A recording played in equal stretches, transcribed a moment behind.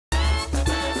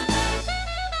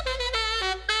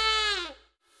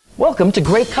Welcome to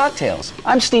Great Cocktails.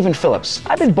 I'm Stephen Phillips.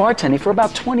 I've been bartending for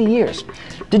about 20 years.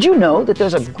 Did you know that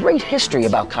there's a great history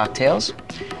about cocktails?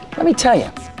 Let me tell you,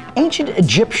 ancient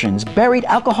Egyptians buried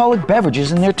alcoholic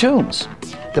beverages in their tombs.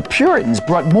 The Puritans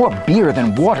brought more beer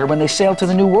than water when they sailed to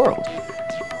the New World.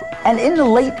 And in the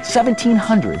late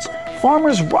 1700s,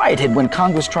 farmers rioted when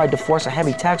Congress tried to force a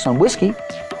heavy tax on whiskey.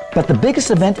 But the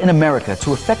biggest event in America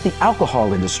to affect the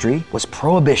alcohol industry was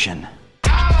Prohibition.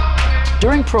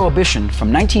 During Prohibition,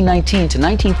 from 1919 to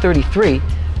 1933,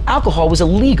 alcohol was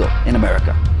illegal in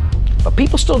America. But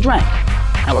people still drank.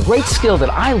 Now, a great skill that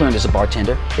I learned as a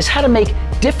bartender is how to make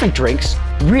different drinks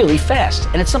really fast.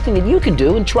 And it's something that you can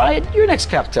do and try at your next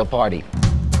cocktail party.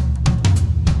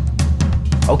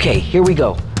 Okay, here we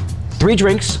go. 3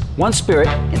 drinks, 1 spirit,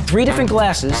 in 3 different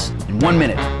glasses in 1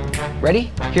 minute.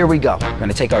 Ready? Here we go. We're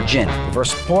gonna take our gin,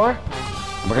 reverse pour,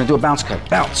 and we're gonna do a bounce cut.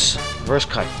 Bounce, reverse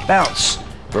cut, bounce,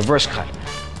 reverse cut,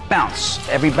 bounce.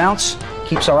 Every bounce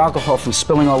keeps our alcohol from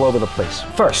spilling all over the place.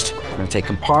 First, we're gonna take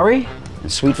Campari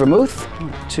and sweet vermouth.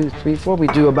 1, 2, 3, 4. We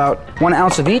do about 1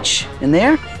 ounce of each in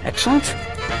there. Excellent.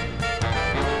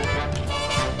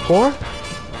 Pour.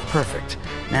 Perfect.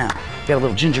 Now, got a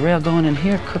little ginger ale going in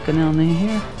here, cooking down in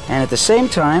here. And at the same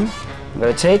time, I'm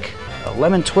gonna take a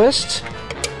lemon twist.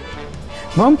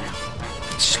 Boom.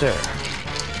 Stir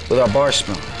with our bar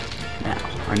spoon. Now,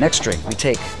 our next drink, we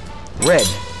take red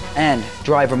and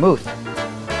dry vermouth.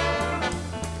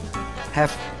 A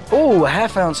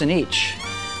half ounce in each.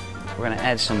 We're gonna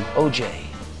add some OJ.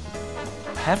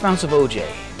 Half ounce of OJ.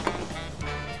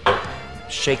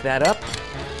 Shake that up.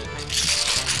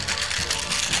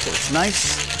 So it's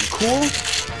nice and cool.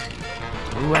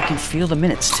 Ooh, I can feel the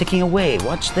minutes ticking away.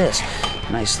 Watch this.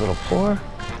 Nice little pour.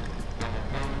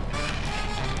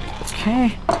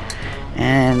 Okay.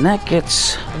 And that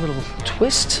gets a little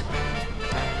twist.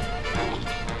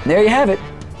 There you have it,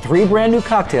 3 brand new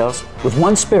cocktails with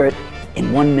 1 spirit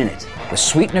in 1 minute. The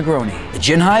Sweet Negroni, the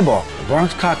Gin Highball, the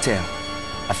Bronx Cocktail,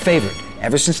 a favorite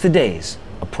ever since the days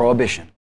of Prohibition.